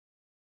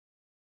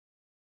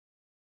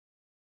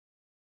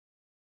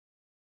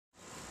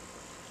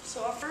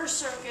So our first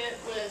circuit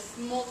with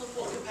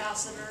multiple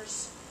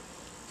capacitors,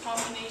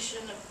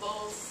 combination of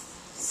both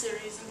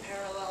series and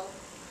parallel.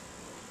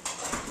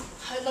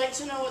 I'd like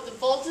to know what the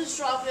voltage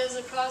drop is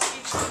across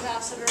each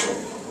capacitor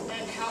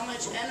and how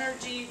much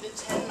energy the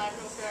 10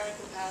 microfarad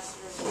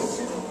capacitor will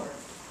store.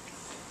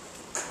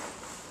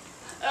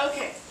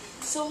 Okay,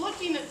 so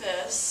looking at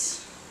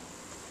this,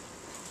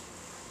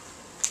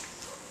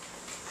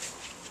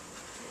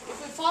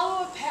 if we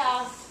follow a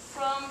path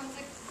from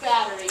the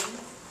battery,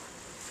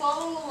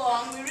 follow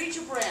along, we reach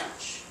a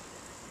branch.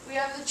 We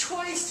have the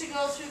choice to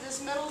go through this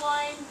middle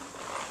line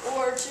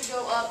or to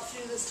go up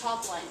through this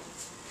top line.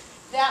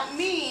 That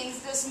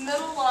means this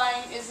middle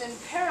line is in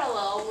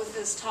parallel with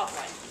this top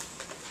line.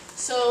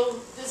 So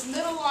this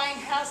middle line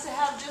has to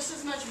have just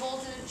as much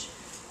voltage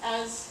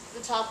as the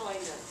top line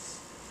does.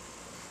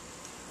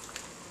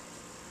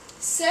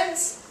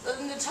 Since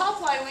in the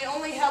top line we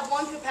only have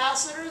one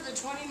capacitor, the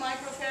 20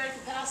 microfarad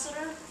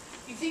capacitor,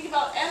 if you think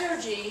about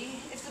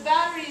energy, if the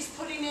battery is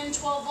putting in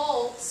 12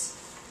 volts,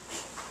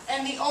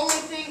 and the only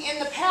thing in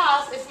the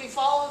path, if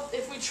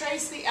we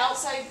trace the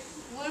outside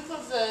loop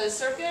of the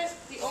circuit,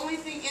 the only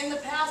thing in the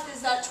path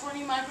is that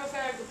 20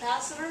 microfarad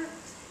capacitor,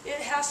 it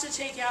has to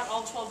take out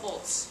all 12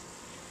 volts.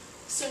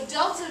 So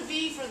delta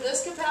V for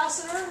this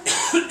capacitor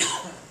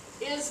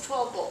is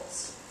 12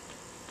 volts.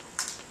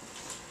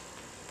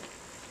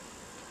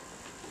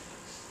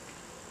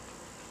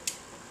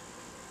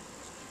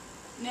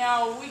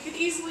 Now, we could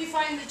easily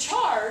find the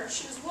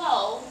charge as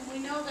well. We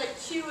know that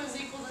Q is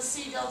equal to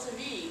C delta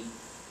V.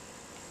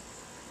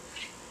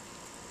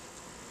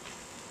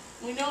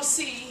 We know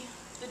C,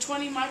 the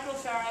 20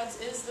 microfarads,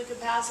 is the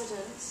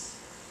capacitance.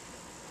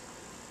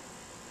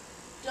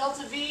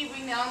 Delta V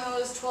we now know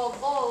is 12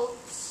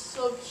 volts,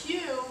 so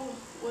Q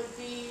would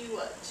be,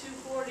 what,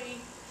 240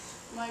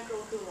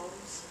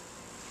 microcoulombs.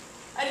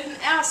 I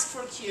didn't ask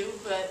for Q,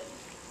 but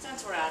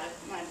since we're at it,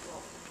 might as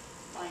well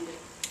find it.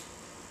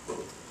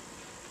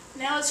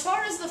 Now, as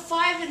far as the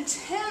 5 and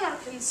 10 are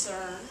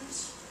concerned,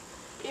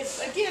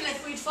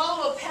 if we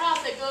follow a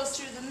path that goes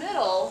through the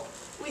middle,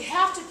 we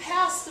have to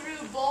pass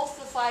through both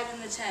the 5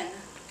 and the 10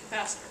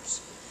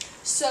 capacitors.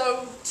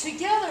 So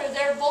together,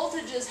 their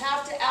voltages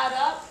have to add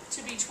up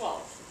to be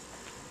 12.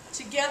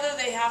 Together,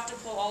 they have to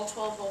pull all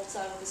 12 volts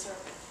out of the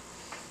circuit.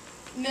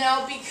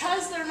 Now,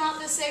 because they're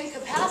not the same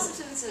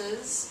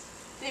capacitances,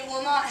 they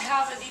will not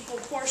have an equal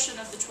portion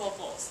of the 12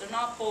 volts. They're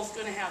not both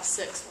going to have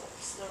 6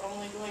 volts. They're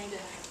only going to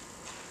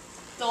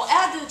they'll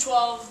add to the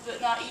 12, but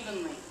not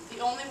evenly.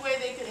 The only way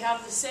they could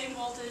have the same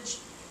voltage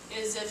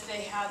is if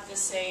they had the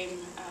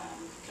same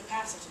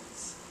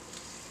capacitance.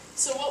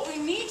 So what we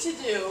need to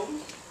do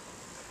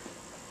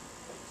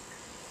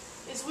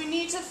is we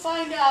need to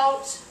find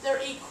out their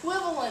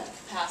equivalent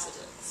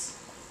capacitance.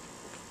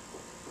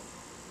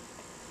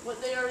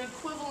 What they are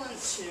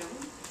equivalent to.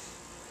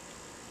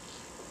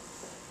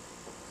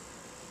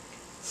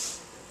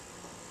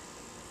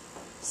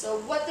 So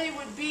what they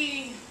would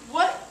be,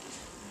 what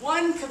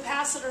one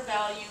capacitor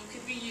value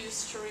could be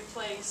used to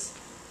replace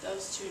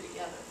those two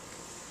together.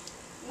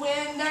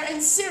 When they're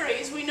in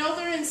series, we know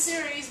they're in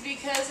series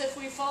because if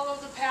we follow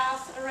the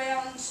path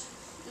around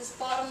this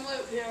bottom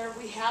loop here,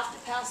 we have to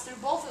pass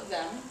through both of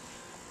them.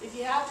 If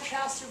you have to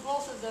pass through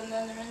both of them,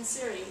 then they're in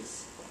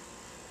series.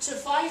 To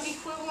find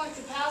equivalent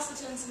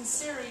capacitance in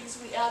series,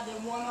 we add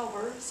them 1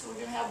 over. So we're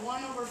going to have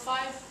 1 over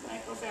 5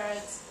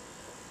 microfarads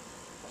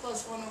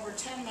plus 1 over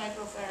 10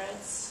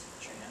 microfarads.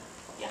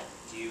 Yeah.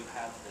 Do you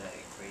have the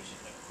equation,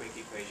 a quick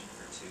equation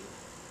for 2?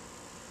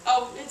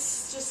 Oh,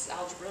 it's just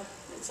algebra.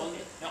 It's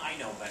okay. No, I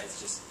know, but it's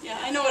just... Yeah,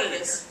 I know what it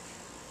is.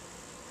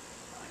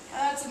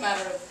 That's a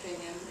matter of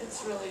opinion.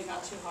 It's really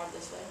not too hard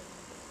this way.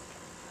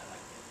 I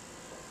like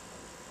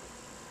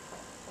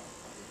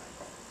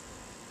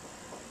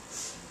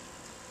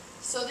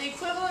it. So the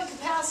equivalent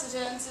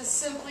capacitance is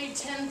simply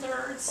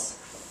 10/3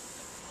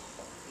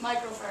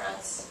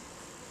 microfarads.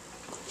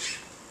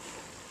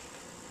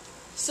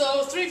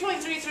 So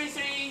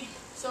 3.333,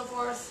 so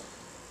forth,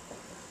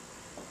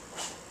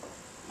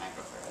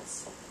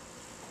 microfarads.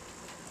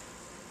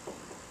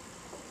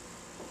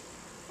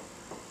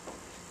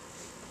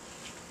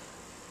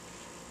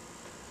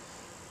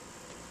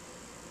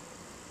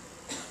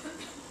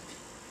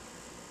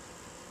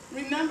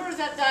 Remember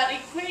that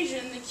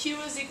equation, the Q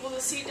is equal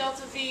to C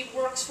delta V,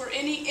 works for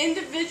any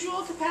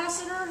individual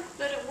capacitor,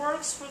 but it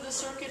works for the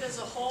circuit as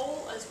a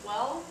whole as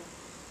well.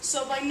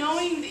 So by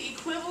knowing the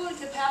equivalent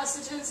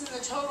capacitance and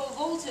the total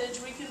voltage,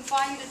 we can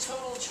find the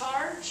total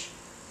charge.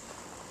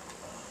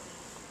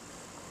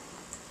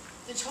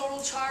 The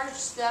total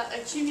charge that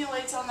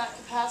accumulates on that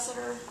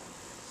capacitor.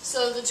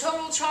 So the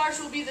total charge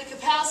will be the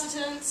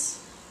capacitance.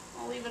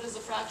 I'll leave it as a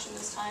fraction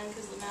this time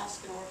because the math's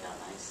going to work out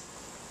nice.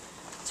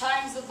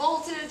 Times the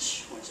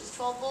voltage, which is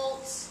 12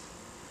 volts.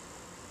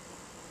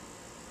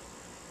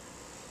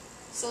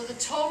 So the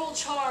total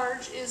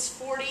charge is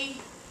 40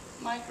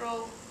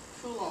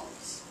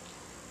 microcoulombs.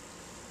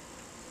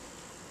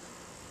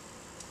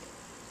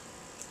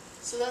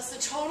 So that's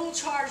the total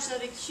charge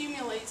that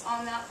accumulates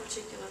on that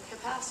particular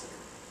capacitor.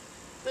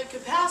 the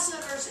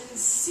capacitors in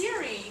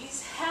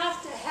series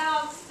have to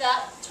have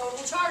that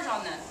total charge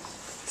on them.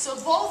 So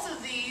both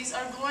of these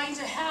are going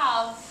to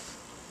have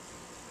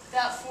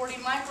that 40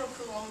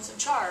 microcoulombs of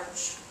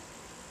charge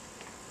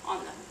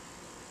on them.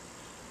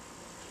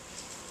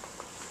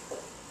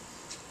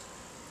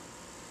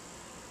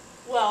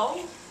 Well,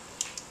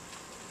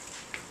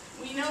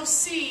 we know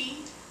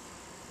C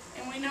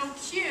and we know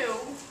Q,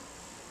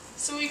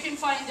 so we can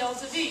find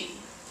delta V.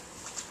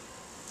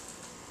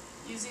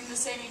 Using the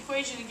same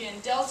equation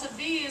again, delta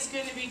V is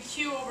going to be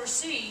Q over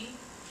C,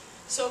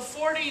 so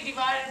 40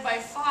 divided by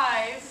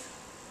 5,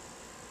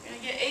 we're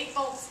going to get 8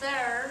 volts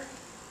there.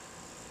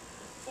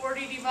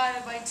 40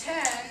 divided by 10,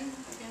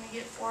 we're going to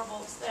get 4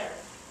 volts there.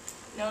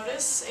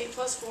 Notice 8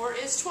 plus 4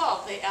 is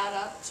 12. They add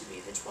up to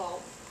be the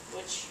 12,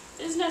 which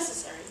is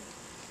necessary.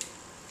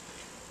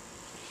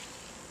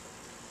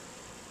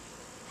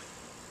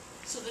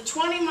 So the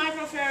 20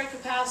 microfarad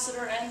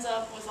capacitor ends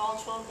up with all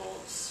 12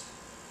 volts.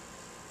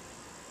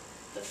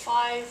 The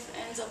 5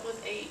 ends up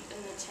with 8,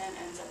 and the 10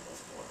 ends up with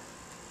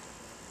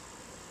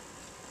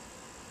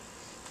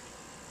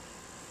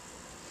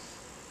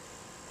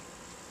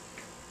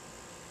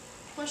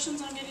 4.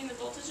 Questions on getting the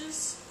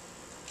voltages?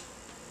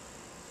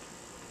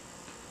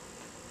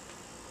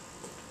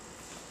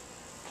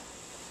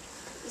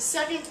 The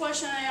second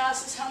question I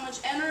asked is how much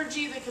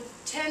energy the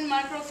 10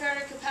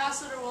 microfarad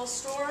capacitor will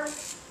store.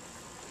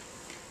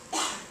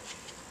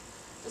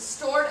 The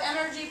stored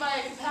energy by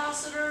a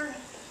capacitor,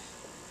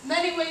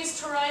 many ways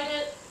to write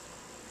it.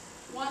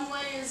 One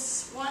way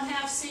is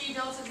 1/2 C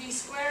delta V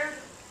squared.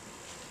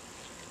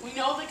 We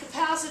know the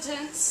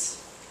capacitance.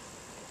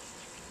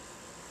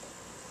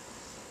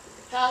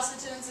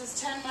 Capacitance is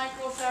 10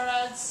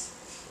 microfarads.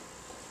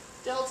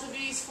 Delta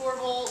V is 4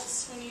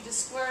 volts. We need to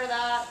square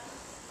that.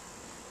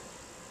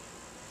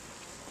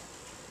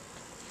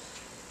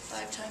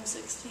 5 times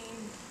 16.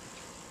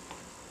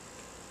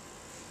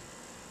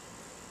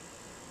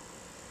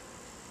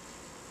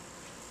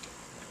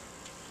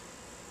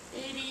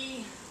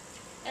 80.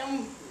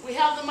 And we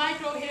have the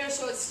micro here,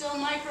 so it's still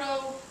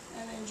micro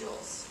and then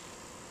joules.